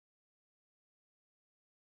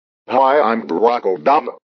Hi, I'm Barack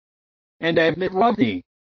Obama. And I'm Mitt Romney.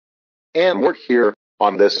 And we're here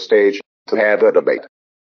on this stage to have a debate.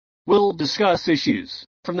 We'll discuss issues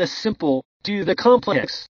from the simple to the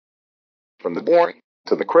complex. From the boring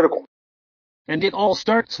to the critical. And it all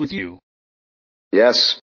starts with you.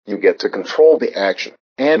 Yes, you get to control the action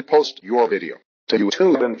and post your video to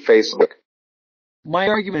YouTube and Facebook. My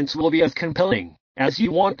arguments will be as compelling as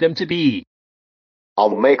you want them to be.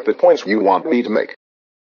 I'll make the points you want me to make.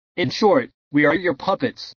 In short, we are your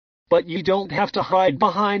puppets, but you don't have to hide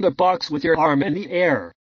behind a box with your arm in the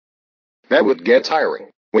air. That would get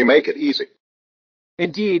tiring. We make it easy.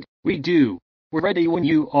 Indeed, we do. We're ready when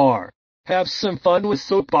you are. Have some fun with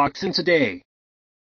SoapBoxing today.